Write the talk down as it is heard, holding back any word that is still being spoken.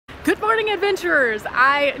Good morning, adventurers!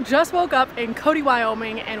 I just woke up in Cody,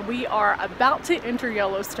 Wyoming, and we are about to enter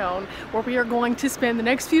Yellowstone, where we are going to spend the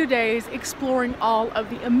next few days exploring all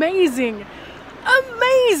of the amazing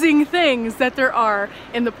things that there are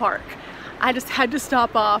in the park. I just had to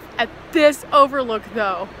stop off at this overlook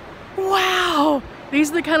though. Wow!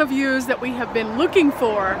 These are the kind of views that we have been looking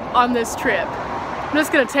for on this trip. I'm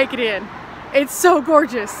just gonna take it in. It's so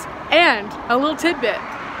gorgeous. And a little tidbit.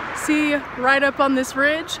 See right up on this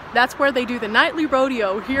ridge? That's where they do the nightly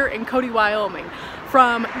rodeo here in Cody, Wyoming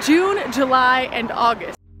from June, July, and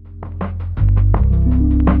August.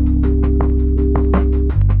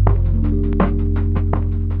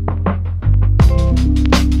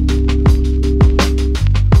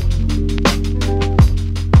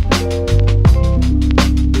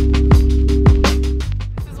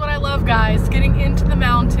 This is what I love, guys, getting into the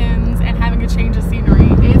mountains and having a change of scenery.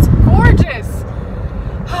 It's gorgeous!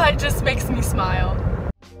 It just makes me smile.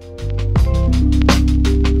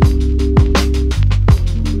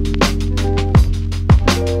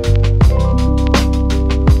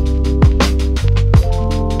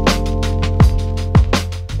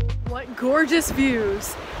 What gorgeous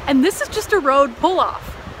views. And this is just a road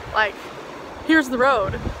pull-off. Like, here's the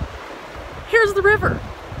road. Here's the river.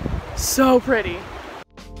 So pretty.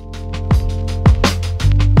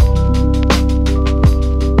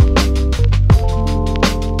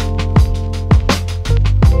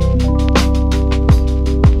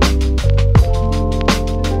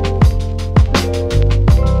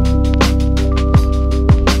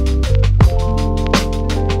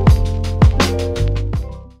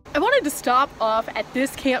 Stop off at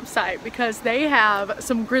this campsite because they have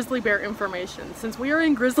some grizzly bear information. Since we are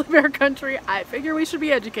in grizzly bear country, I figure we should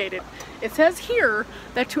be educated. It says here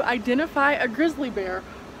that to identify a grizzly bear,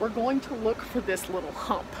 we're going to look for this little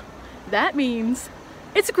hump. That means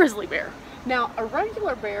it's a grizzly bear. Now, a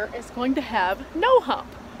regular bear is going to have no hump.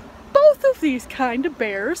 Both of these kind of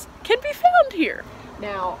bears can be found here.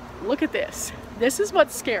 Now, look at this. This is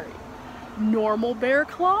what's scary. Normal bear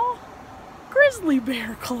claw, grizzly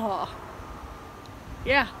bear claw.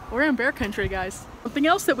 Yeah, we're in bear country, guys. Something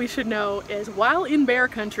else that we should know is while in bear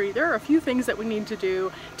country, there are a few things that we need to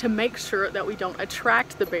do to make sure that we don't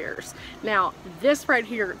attract the bears. Now, this right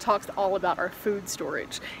here talks all about our food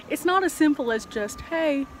storage. It's not as simple as just,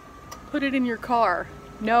 hey, put it in your car.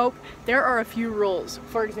 Nope, there are a few rules.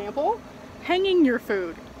 For example, hanging your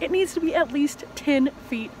food. It needs to be at least 10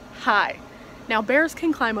 feet high. Now, bears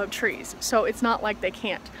can climb up trees, so it's not like they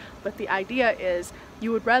can't. But the idea is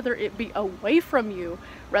you would rather it be away from you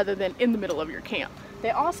rather than in the middle of your camp. They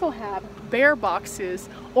also have bear boxes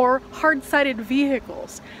or hard-sided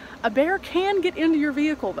vehicles. A bear can get into your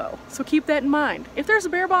vehicle though, so keep that in mind. If there's a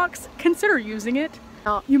bear box, consider using it.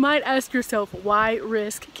 Now, you might ask yourself, why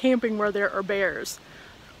risk camping where there are bears?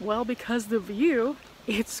 Well, because the view,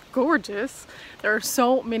 it's gorgeous. There are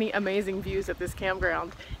so many amazing views at this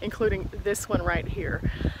campground, including this one right here.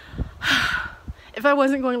 If I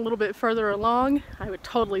wasn't going a little bit further along, I would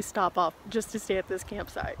totally stop off just to stay at this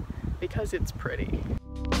campsite because it's pretty.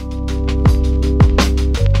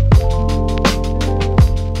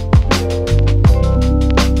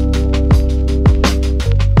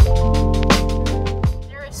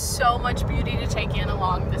 There is so much beauty to take in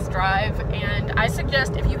along this drive, and I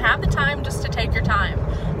suggest if you have the time, just to take your time.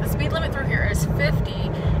 The speed limit through here is 50,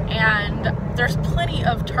 and there's plenty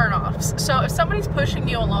of turnoffs. So if somebody's pushing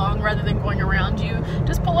you along rather than going around you,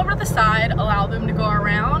 just pull over to the side, allow them to go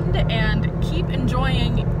around, and keep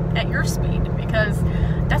enjoying at your speed, because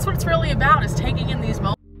that's what it's really about, is taking in these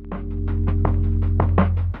moments.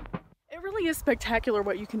 It really is spectacular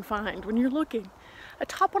what you can find when you're looking.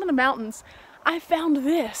 Atop one of the mountains, I found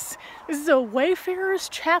this. This is a Wayfarer's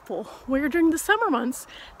Chapel, where during the summer months,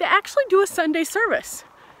 they actually do a Sunday service.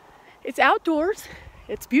 It's outdoors,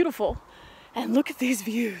 it's beautiful, and look at these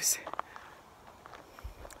views.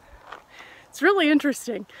 It's really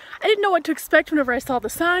interesting. I didn't know what to expect whenever I saw the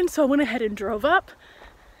sign, so I went ahead and drove up,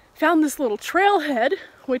 found this little trailhead,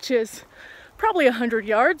 which is probably 100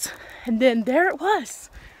 yards, and then there it was,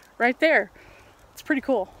 right there. It's pretty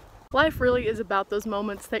cool. Life really is about those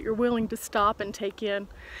moments that you're willing to stop and take in.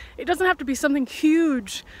 It doesn't have to be something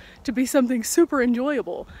huge to be something super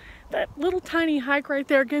enjoyable. That little tiny hike right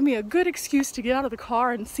there gave me a good excuse to get out of the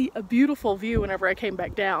car and see a beautiful view whenever I came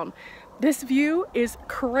back down. This view is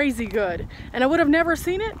crazy good, and I would have never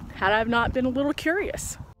seen it had I not been a little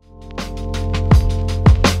curious.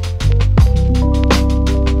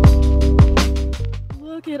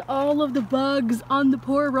 Look at all of the bugs on the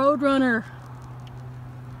poor Roadrunner.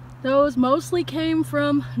 Those mostly came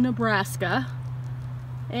from Nebraska,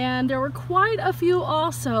 and there were quite a few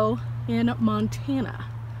also in Montana.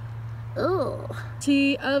 Oh,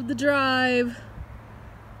 T of the drive.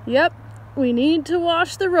 Yep, we need to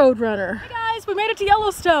wash the Roadrunner. Hey guys, we made it to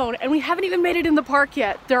Yellowstone and we haven't even made it in the park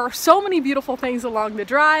yet. There are so many beautiful things along the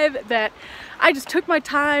drive that I just took my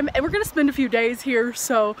time, and we're gonna spend a few days here,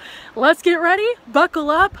 so let's get ready, buckle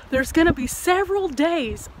up. There's gonna be several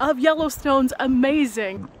days of Yellowstone's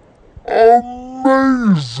amazing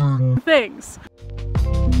things.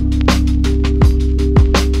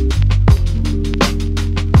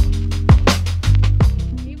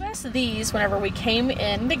 These whenever we came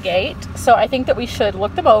in the gate, so I think that we should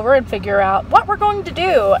look them over and figure out what we're going to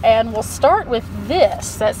do. And we'll start with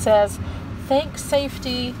this that says think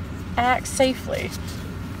safety, act safely.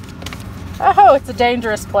 Oh, it's a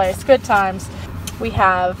dangerous place. Good times. We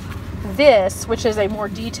have this, which is a more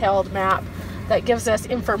detailed map that gives us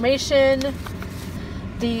information,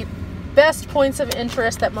 the best points of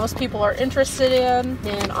interest that most people are interested in.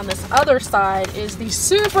 And on this other side is the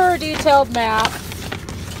super detailed map.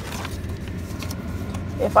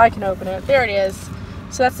 If I can open it. There it is.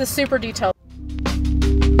 So that's the super detailed.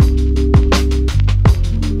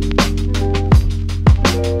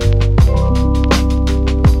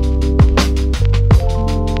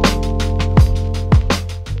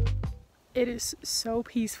 It is so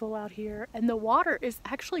peaceful out here, and the water is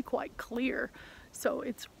actually quite clear. So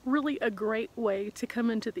it's really a great way to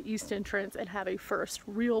come into the east entrance and have a first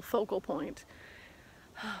real focal point.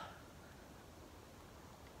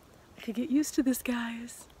 I could get used to this,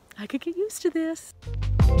 guys. I could get used to this.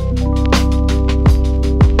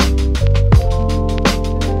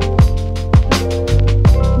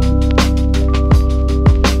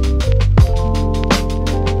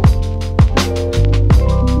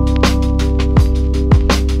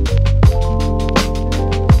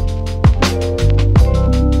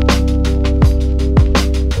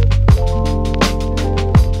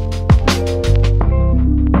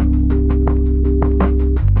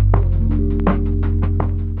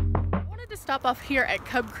 Off here at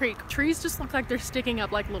Cub Creek, trees just look like they're sticking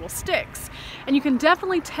up like little sticks, and you can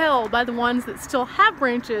definitely tell by the ones that still have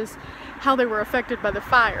branches how they were affected by the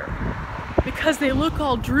fire, because they look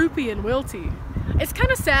all droopy and wilty. It's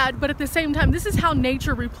kind of sad, but at the same time, this is how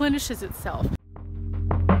nature replenishes itself.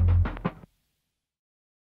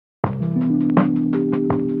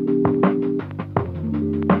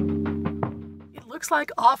 Looks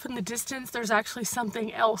like off in the distance there's actually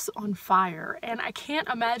something else on fire, and I can't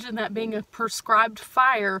imagine that being a prescribed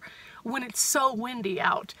fire when it's so windy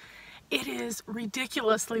out. It is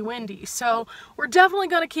ridiculously windy, so we're definitely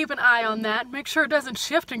going to keep an eye on that, make sure it doesn't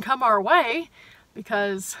shift and come our way,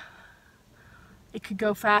 because it could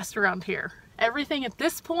go fast around here. Everything at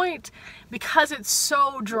this point, because it's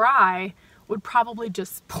so dry, would probably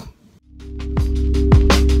just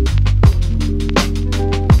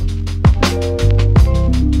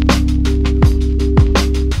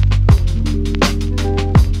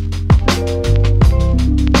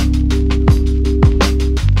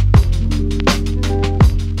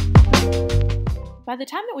By the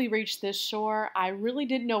time that we reached this shore, I really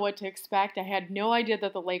didn't know what to expect. I had no idea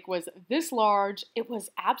that the lake was this large. It was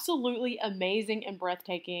absolutely amazing and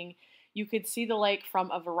breathtaking. You could see the lake from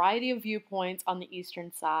a variety of viewpoints on the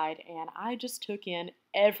eastern side, and I just took in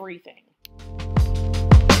everything.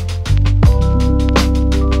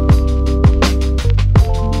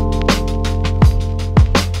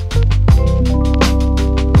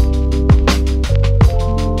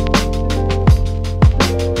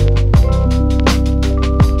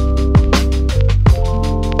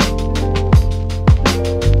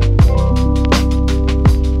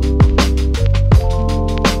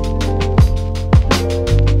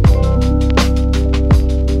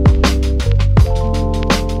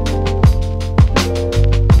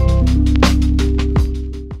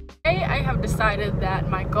 That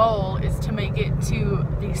my goal is to make it to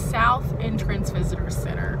the South Entrance Visitor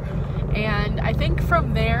Center, and I think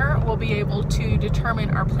from there we'll be able to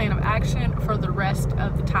determine our plan of action for the rest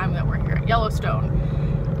of the time that we're here at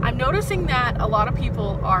Yellowstone. I'm noticing that a lot of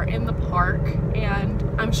people are in the park, and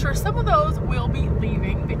I'm sure some of those will be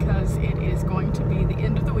leaving because it is going to be the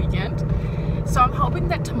end of the weekend. So I'm hoping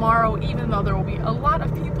that tomorrow, even though there will be a lot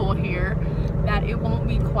of people here, that it won't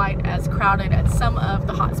be quite as crowded at some of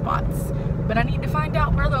the hot spots. But I need to find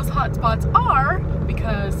out where those hot spots are,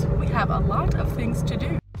 because we have a lot of things to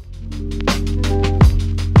do.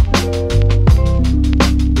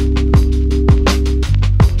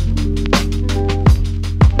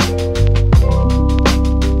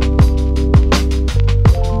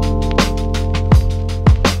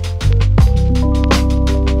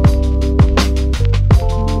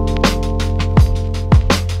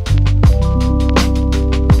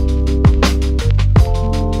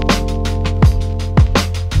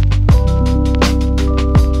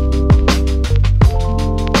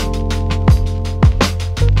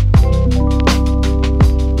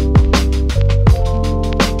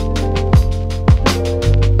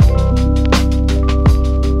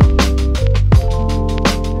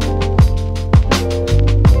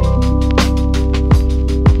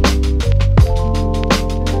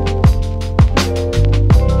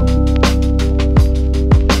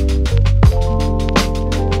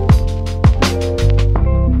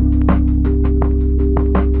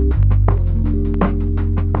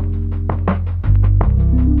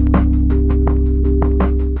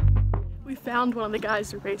 one of the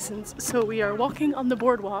geyser basins. So we are walking on the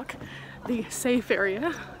boardwalk, the safe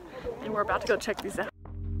area, and we're about to go check these out.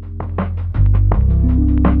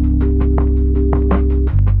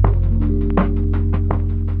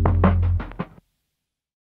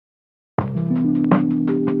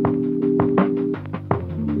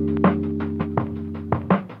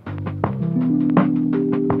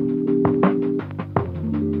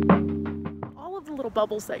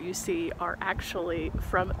 Bubbles that you see are actually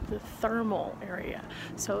from the thermal area,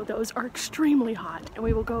 so those are extremely hot and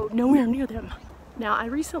we will go nowhere near them. Now, I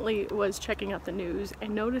recently was checking out the news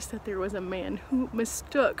and noticed that there was a man who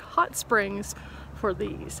mistook hot springs for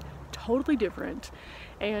these. Totally different,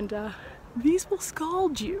 and these will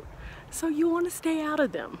scald you, so you want to stay out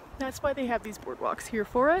of them. That's why they have these boardwalks here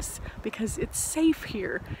for us, because it's safe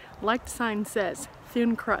here. Like the sign says,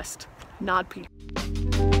 thin crust, not people.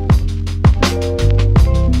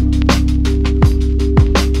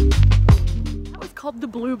 That was called the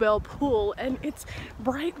Bluebell Pool, and it's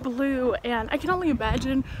bright blue, and I can only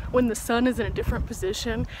imagine when the sun is in a different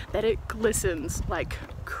position that it glistens like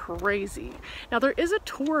crazy. Now, there is a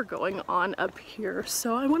tour going on up here,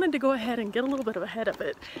 so I wanted to go ahead and get a little bit ahead of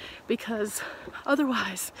it, because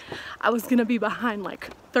otherwise I was gonna be behind like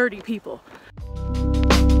 30 people.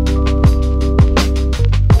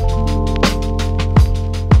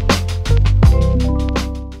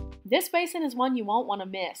 This basin is one you won't want to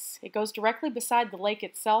miss. It goes directly beside the lake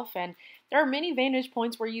itself, and there are many vantage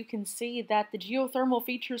points where you can see that the geothermal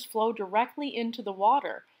features flow directly into the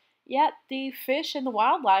water. Yet the fish and the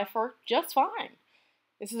wildlife are just fine.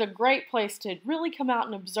 This is a great place to really come out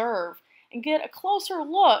and observe and get a closer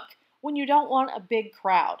look when you don't want a big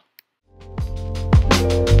crowd.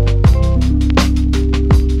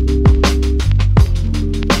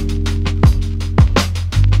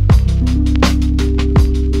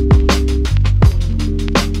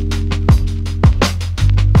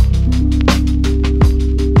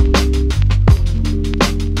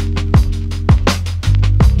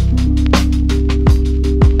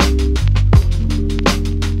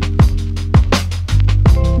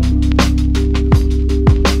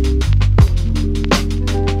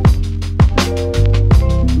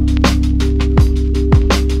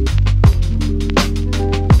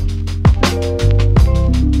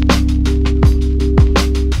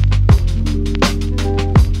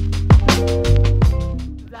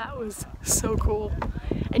 So cool.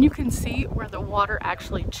 And you can see where the water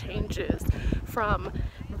actually changes from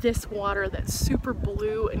this water that's super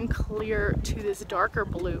blue and clear to this darker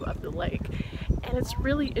blue of the lake. And it's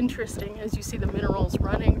really interesting as you see the minerals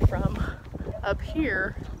running from up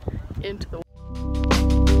here into the water.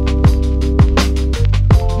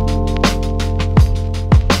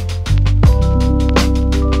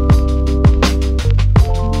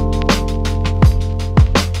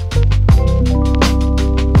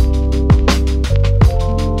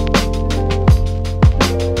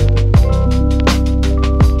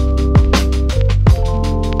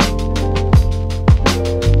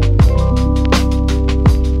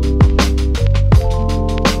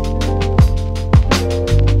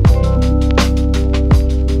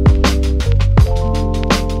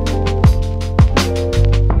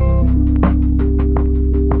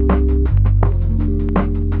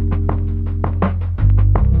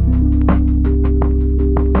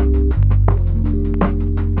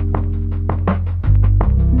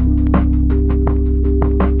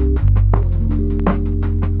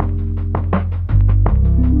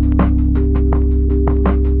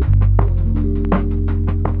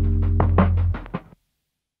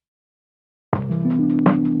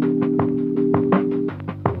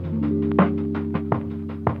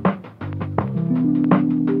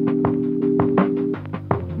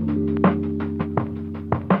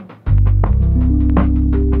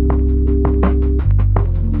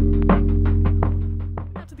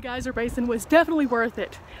 Geyser basin was definitely worth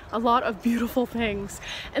it. A lot of beautiful things.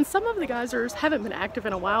 And some of the geysers haven't been active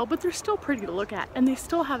in a while, but they're still pretty to look at, and they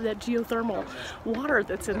still have that geothermal water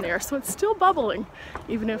that's in there, so it's still bubbling,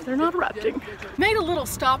 even if they're not erupting. Made a little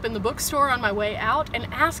stop in the bookstore on my way out and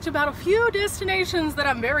asked about a few destinations that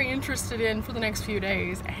I'm very interested in for the next few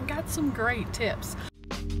days, and got some great tips.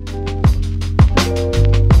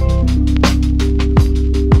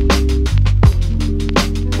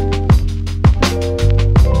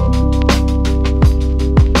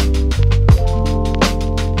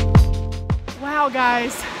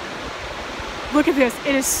 Guys, look at this.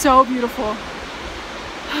 It is so beautiful.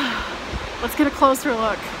 Let's get a closer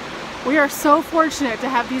look. We are so fortunate to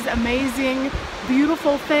have these amazing,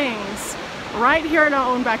 beautiful things right here in our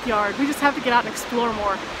own backyard. We just have to get out and explore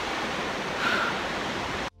more.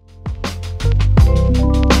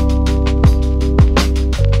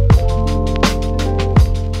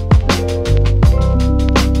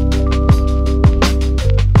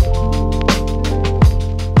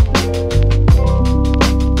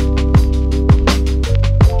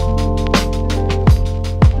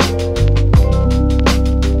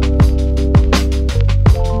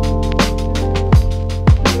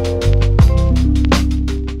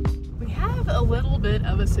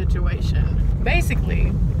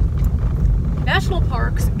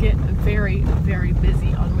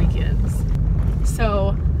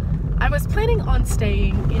 was planning on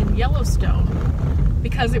staying in Yellowstone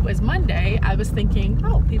because it was Monday. I was thinking,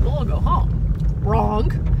 oh, people will go home.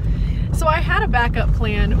 Wrong. So I had a backup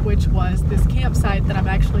plan, which was this campsite that I'm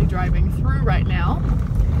actually driving through right now.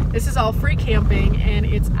 This is all free camping and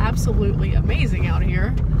it's absolutely amazing out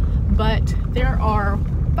here. But there are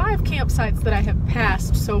 5 campsites that I have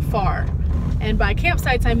passed so far. And by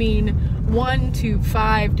campsites, I mean 1 to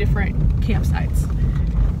 5 different campsites.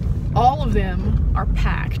 All of them are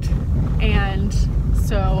packed. And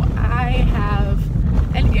so I have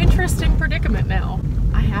an interesting predicament now.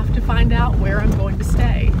 I have to find out where I'm going to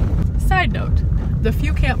stay. Side note, the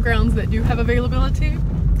few campgrounds that do have availability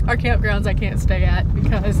are campgrounds I can't stay at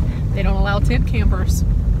because they don't allow tent campers.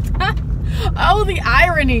 Oh, the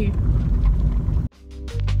irony!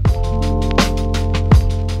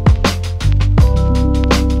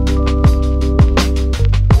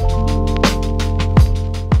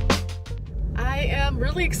 I am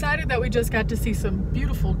really excited that we just got to see some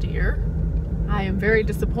beautiful deer. I am very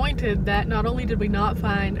disappointed that not only did we not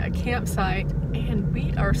find a campsite and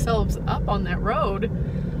beat ourselves up on that road,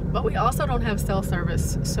 but we also don't have cell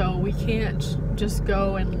service, so we can't just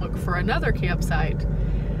go and look for another campsite.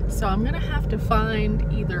 So I'm gonna have to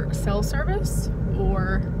find either cell service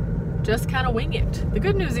or just kind of wing it. The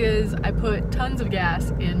good news is I put tons of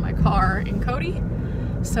gas in my car in Cody,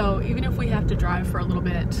 so even if we have to drive for a little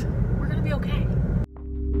bit, we're gonna be okay.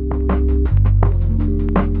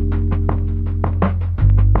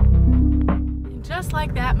 Just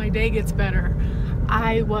like that, my day gets better.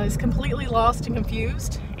 I was completely lost and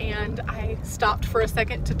confused, and I stopped for a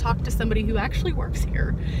second to talk to somebody who actually works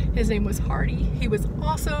here. His name was Hardy. He was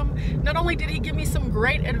awesome. Not only did he give me some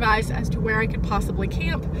great advice as to where I could possibly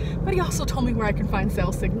camp, but he also told me where I can find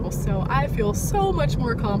cell signals. So I feel so much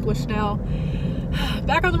more accomplished now.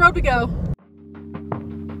 Back on the road we go.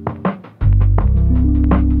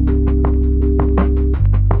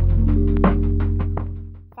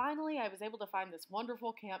 I was able to find this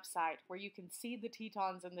wonderful campsite where you can see the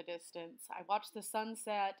Tetons in the distance. I watched the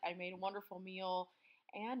sunset, I made a wonderful meal,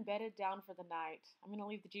 and bedded down for the night. I'm going to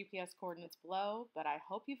leave the GPS coordinates below, but I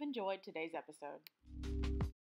hope you've enjoyed today's episode.